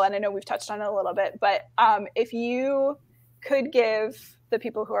actionable. And I know we've touched on it a little bit, but if you could give the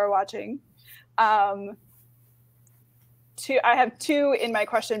people who are watching, I have two in my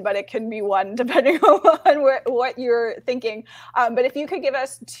question, but it can be one depending on what you're thinking. But if you could give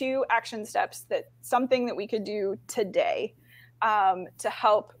us 2 action steps, something that we could do today to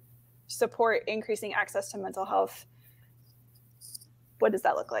help support increasing access to mental health, what does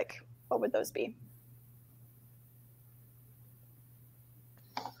that look like? What would those be?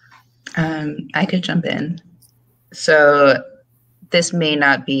 I could jump in. So this may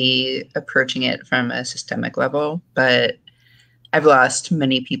not be approaching it from a systemic level, but I've lost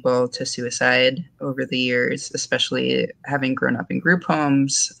many people to suicide over the years, especially having grown up in group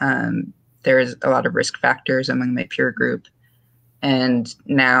homes. There's a lot of risk factors among my peer group. And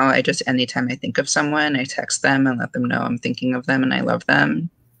now anytime I think of someone, I text them and let them know I'm thinking of them and I love them.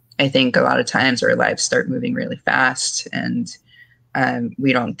 I think a lot of times our lives start moving really fast, and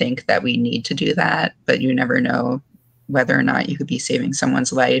we don't think that we need to do that, but you never know whether or not you could be saving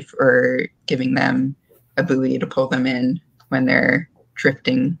someone's life or giving them a buoy to pull them in when they're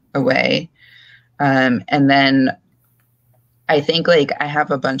drifting away. And then I think I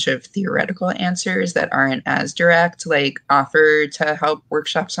have a bunch of theoretical answers that aren't as direct, offer to help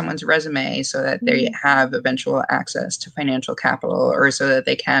workshop someone's resume so that they have eventual access to financial capital, or so that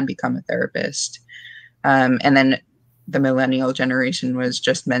they can become a therapist. And then the millennial generation was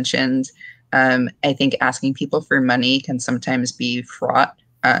just mentioned. I think asking people for money can sometimes be fraught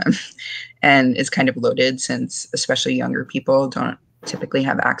and is kind of loaded, since especially younger people don't typically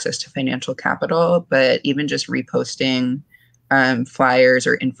have access to financial capital. But even just reposting flyers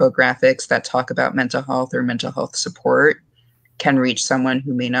or infographics that talk about mental health or mental health support can reach someone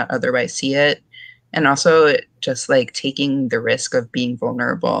who may not otherwise see it. And also just taking the risk of being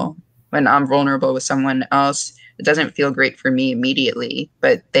vulnerable. When I'm vulnerable with someone else, it doesn't feel great for me immediately,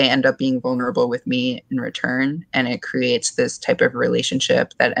 but they end up being vulnerable with me in return. And it creates this type of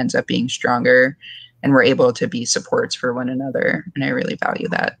relationship that ends up being stronger, and we're able to be supports for one another. And I really value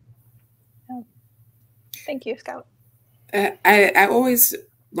that. Thank you, Scout. I always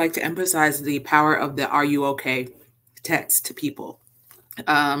like to emphasize the power of the "Are you okay?" text to people.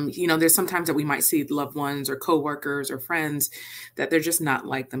 There's sometimes that we might see loved ones or coworkers or friends that they're just not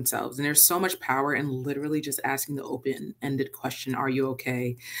like themselves. And there's so much power in literally just asking the open-ended question, "Are you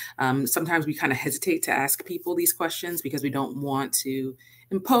okay?" Sometimes we kind of hesitate to ask people these questions because we don't want to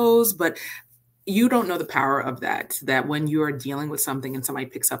impose, but you don't know the power of that when you're dealing with something and somebody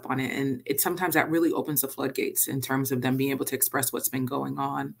picks up on it, and sometimes that really opens the floodgates in terms of them being able to express what's been going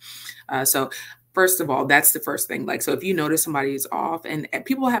on. So first of all, that's the first thing. So if you notice somebody's off, and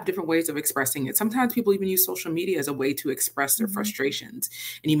people have different ways of expressing it. Sometimes people even use social media as a way to express their frustrations.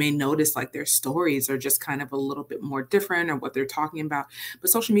 And you may notice their stories are just kind of a little bit more different, or what they're talking about.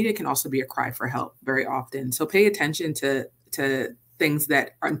 But social media can also be a cry for help very often. So pay attention to things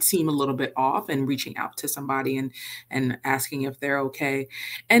that seem a little bit off, and reaching out to somebody and asking if they're okay,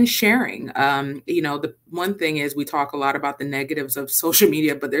 and sharing. The one thing is, we talk a lot about the negatives of social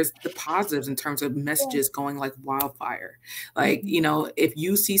media, but there's the positives in terms of messages going like wildfire. If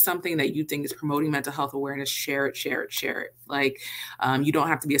you see something that you think is promoting mental health awareness, share it, share it, share it. You don't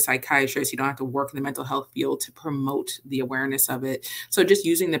have to be a psychiatrist. You don't have to work in the mental health field to promote the awareness of it. So just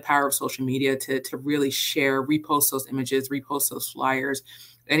using the power of social media to really share, repost those images, repost those flyers,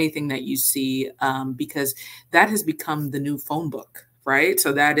 anything that you see, because that has become the new phone book, right?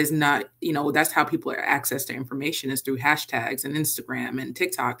 So that is not, that's how people access their information, is through hashtags and Instagram and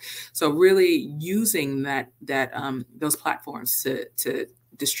TikTok. So really using those platforms to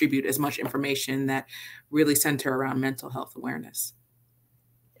distribute as much information that really center around mental health awareness.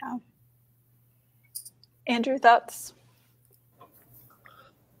 Yeah. Andrew, thoughts?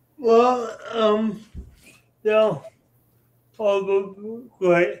 Well, yeah, probably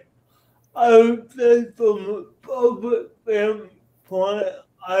great. I would say from a public standpoint,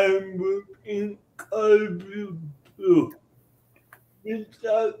 I would encourage you to reach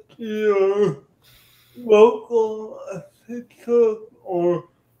out to your local official or,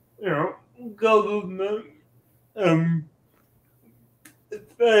 government,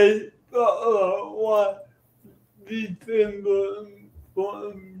 say what these things are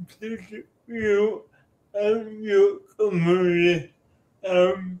important to you and your community.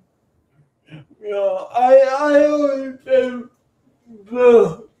 I always say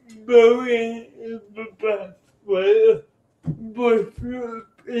bullying is the best way to voice your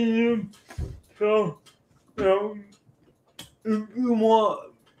opinion. So, if you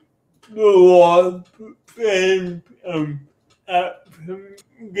want the law and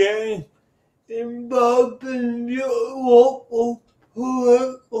getting involved in your local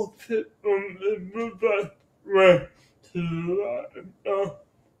political system is the best way to do that. So,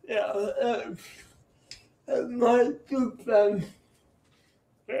 yeah, that's my 2 cents.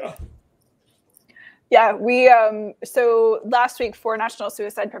 Yeah. Yeah, we so last week for National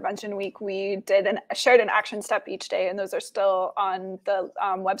Suicide Prevention Week, we shared an action step each day, and those are still on the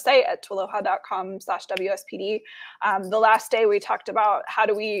website at TWLOHA.com/WSPD. The last day we talked about how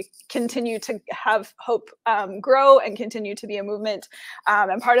do we continue to have hope grow and continue to be a movement,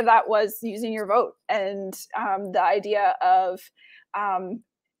 and part of that was using your vote, and the idea of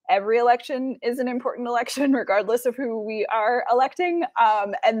every election is an important election, regardless of who we are electing,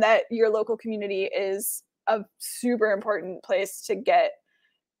 and that your local community is a super important place to get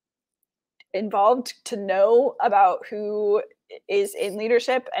involved, to know about who is in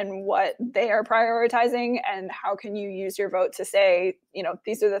leadership and what they are prioritizing, and how can you use your vote to say, you know,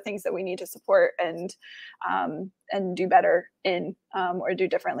 these are the things that we need to support and do better in or do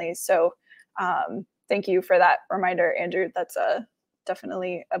differently. So thank you for that reminder, Andrew. That's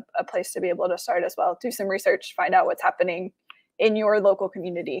definitely a place to be able to start as well. Do some research, find out what's happening in your local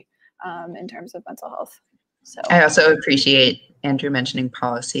community in terms of mental health. So I also appreciate Andrew mentioning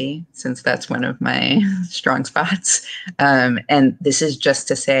policy, since that's one of my strong spots. And this is just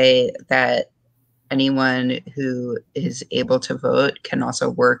to say that anyone who is able to vote can also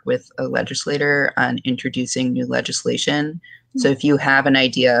work with a legislator on introducing new legislation. So if you have an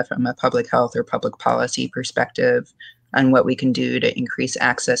idea from a public health or public policy perspective on what we can do to increase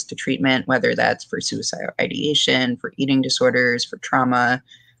access to treatment, whether that's for suicidal ideation, for eating disorders, for trauma,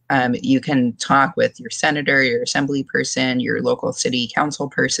 you can talk with your senator, your assembly person, your local city council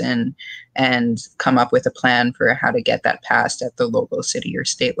person, and come up with a plan for how to get that passed at the local city or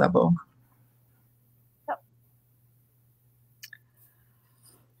state level.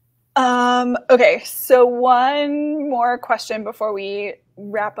 Okay, so one more question before we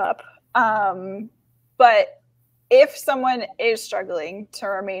wrap up. But if someone is struggling to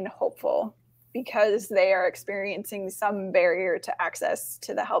remain hopeful because they are experiencing some barrier to access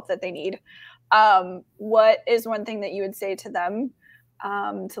to the help that they need, what is one thing that you would say to them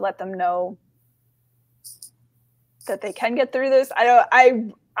to let them know that they can get through this?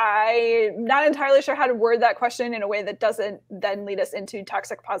 I'm not entirely sure how to word that question in a way that doesn't then lead us into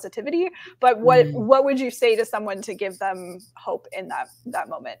toxic positivity, but what would you say to someone to give them hope in that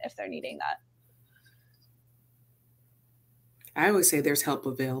moment if they're needing that? I always say there's help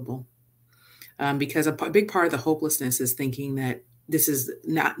available, because a big part of the hopelessness is thinking that this is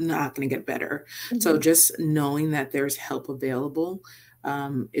not going to get better. Mm-hmm. So just knowing that there's help available,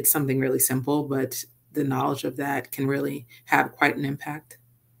 it's something really simple, but the knowledge of that can really have quite an impact.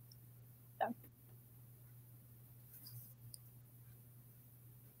 Yeah.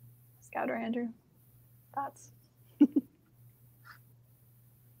 Scout or Andrew, thoughts?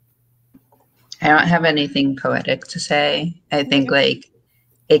 I don't have anything poetic to say. I think like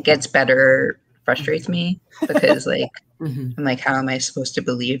it gets better frustrates me because like I'm like, how am I supposed to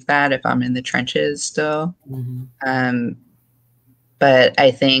believe that if I'm in the trenches still? But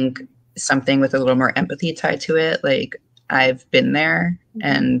I think something with a little more empathy tied to it, like I've been there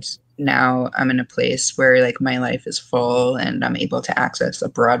and now I'm in a place where like my life is full and I'm able to access a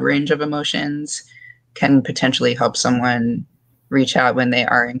broad range of emotions, can potentially help someone reach out when they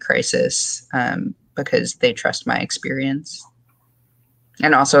are in crisis because they trust my experience.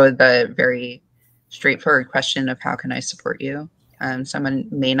 And also the very straightforward question of how can I support you? Someone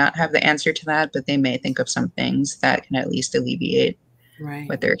may not have the answer to that, but they may think of some things that can at least alleviate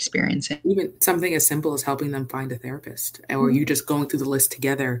what they're experiencing. Even something as simple as helping them find a therapist, or you just going through the list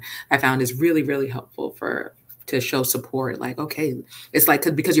together, I found is really, really helpful to show support. Like, okay, it's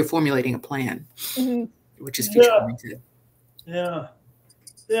like because you're formulating a plan, which is future oriented. Yeah.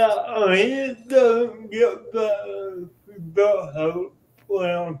 I mean, it doesn't get better if you don't have a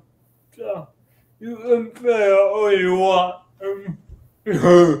plan. So you can say all you want.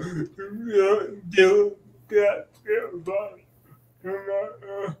 You do get by. You're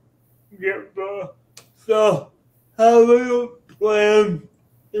not get by. So having a plan,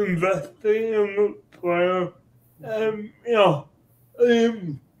 investing in a plan, and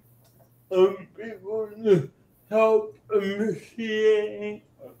people to help initiate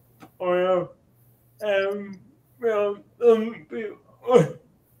or some people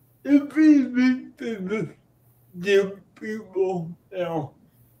it's easy to just give people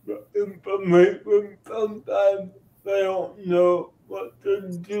the information. Sometimes they don't know what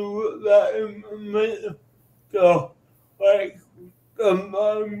to do with that information. So like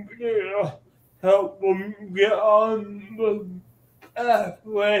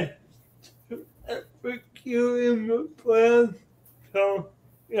way to executing the plan. So,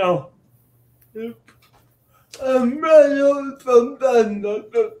 you know, know sometimes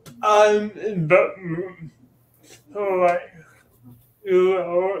the time investment. So like,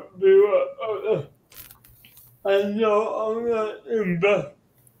 I know I'm gonna invest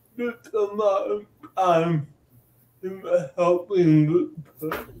this amount of time in helping this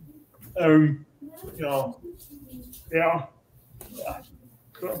person. You know, yeah.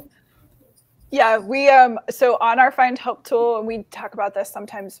 So. Yeah, we so on our Find Help tool, and we talk about this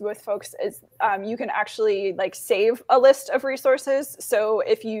sometimes with folks, is you can actually like save a list of resources. So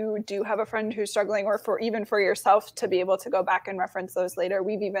if you do have a friend who's struggling, or even for yourself to be able to go back and reference those later.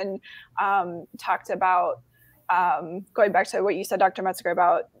 We've even talked about going back to what you said, Dr. Metzger,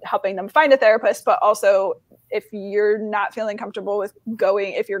 about helping them find a therapist, but also if you're not feeling comfortable with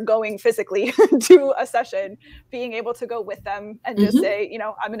going, if you're going physically to a session, being able to go with them and just say, you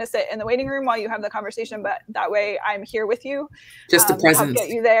know, I'm going to sit in the waiting room while you have the conversation, but that way I'm here with you. Just the presence. Help get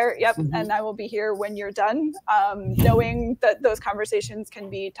you there. Yep. And I will be here when you're done. Knowing that those conversations can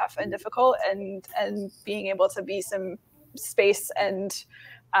be tough and difficult, and being able to be some space and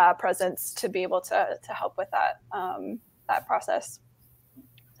presence to be able to help with that that process.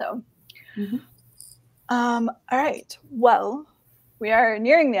 So, all right. Well, we are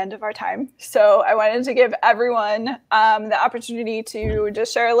nearing the end of our time, so I wanted to give everyone the opportunity to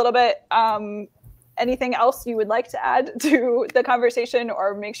just share a little bit. Anything else you would like to add to the conversation,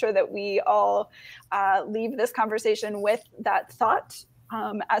 or make sure that we all leave this conversation with that thought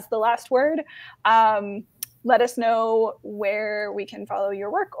as the last word. Let us know where we can follow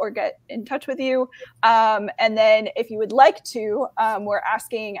your work or get in touch with you. And then if you would like to, we're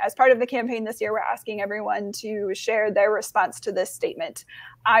asking, as part of the campaign this year, we're asking everyone to share their response to this statement.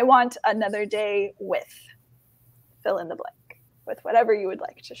 I want another day with, fill in the blank, with whatever you would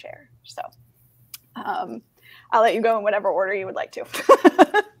like to share. So I'll let you go in whatever order you would like to.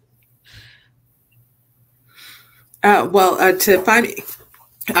 To find me,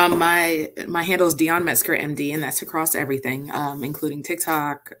 my handle is Dion Metzger, MD, and that's across everything, including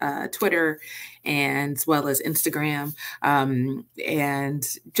TikTok, Twitter, and as well as Instagram. And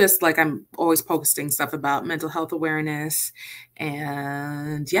just like I'm always posting stuff about mental health awareness.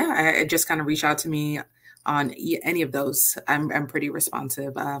 And yeah, I just kind of reach out to me on any of those. I'm pretty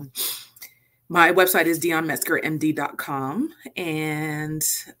responsive. My website is dionmetzgermd.com. And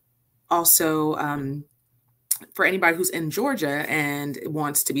also, for anybody who's in Georgia and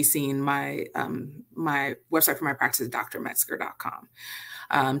wants to be seen, my my website for my practice is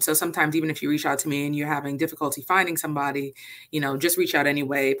drmetzger.com. So sometimes even if you reach out to me and you're having difficulty finding somebody, you know, just reach out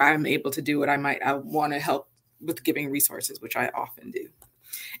anyway. If I'm able to do it, I want to help with giving resources, which I often do.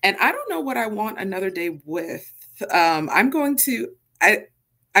 And I don't know what I want another day with. I'm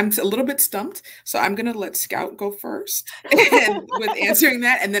a little bit stumped, so I'm going to let Scout go first and with answering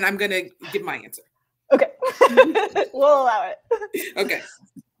that, and then I'm going to give my answer. Okay. We'll allow it. Okay.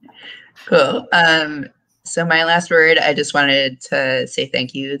 Cool. So my last word, I just wanted to say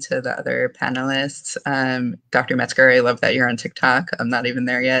thank you to the other panelists. Dr. Metzger, I love that you're on TikTok. I'm not even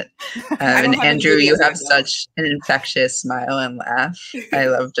there yet. And Andrew, you have such an infectious smile and laugh. I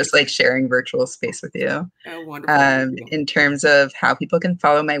love just like sharing virtual space with you. Oh, wonderful. In terms of how people can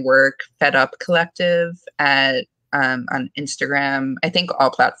follow my work, FEDUP Collective on Instagram, I think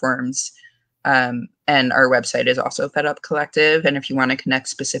all platforms. And our website is also FEDUP Collective. And if you want to connect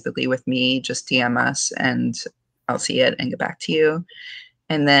specifically with me, just DM us and I'll see it and get back to you.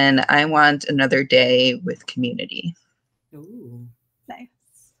 And then I want another day with community. Ooh. Nice.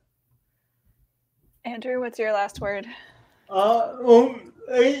 Andrew, what's your last word?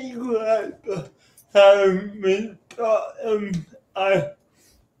 Thank you for having me.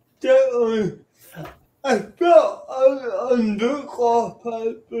 I felt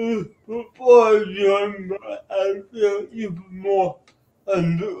underqualified before I joined, but I feel even more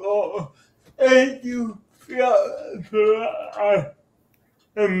underqualified. Thank you for that. I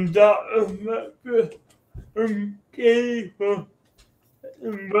am Dr. Metzger from Katie for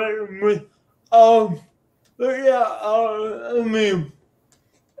inviting me. But yeah, I mean,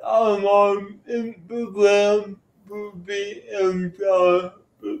 I'm on Instagram, Ruby, and I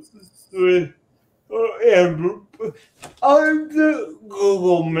just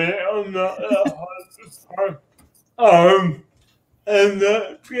Google me. I'm not that hard to find. And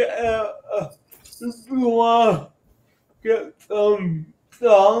if you want to get some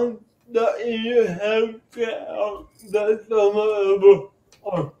songs that you have get out, that's available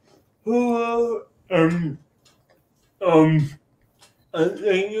on Hulu, and I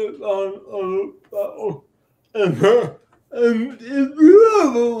think it's on other platforms. If you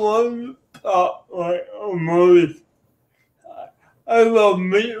ever want to talk like a movie, I love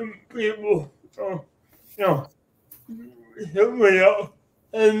meeting people. So, you know, hit me up.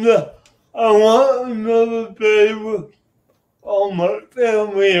 And I want another day with all my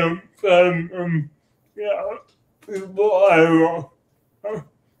family and friends and yeah, people I love.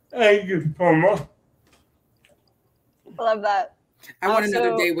 Thank you so much. Love that. I want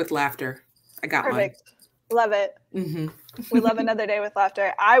another day with laughter. I got perfect. Love it. Mm-hmm. We love another day with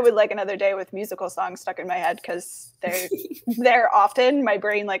laughter. I would like another day with musical songs stuck in my head because they're often, my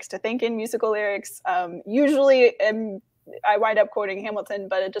brain likes to think in musical lyrics. Usually I wind up quoting Hamilton,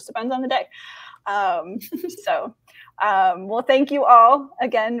 but it just depends on the day. Well, thank you all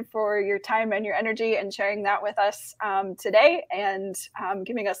again for your time and your energy and sharing that with us today and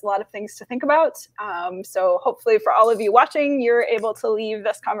giving us a lot of things to think about. So hopefully for all of you watching, you're able to leave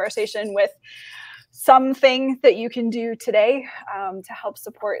this conversation with something that you can do today to help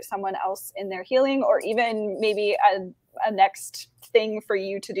support someone else in their healing, or even maybe a next thing for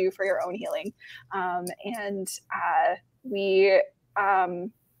you to do for your own healing.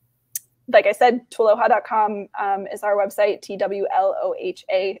 Like I said, TWLOHA.com is our website,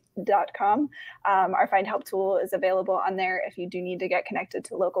 TWLOHA.com. Our Find Help tool is available on there if you do need to get connected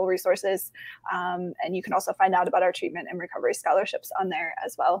to local resources. And you can also find out about our treatment and recovery scholarships on there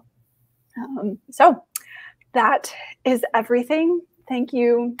as well. So that is everything. Thank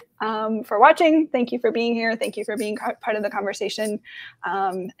you for watching. Thank you for being here. Thank you for being part of the conversation.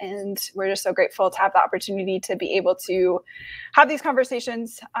 And we're just so grateful to have the opportunity to be able to have these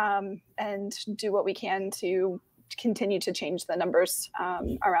conversations and do what we can to continue to change the numbers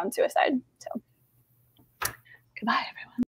around suicide. So goodbye, everyone.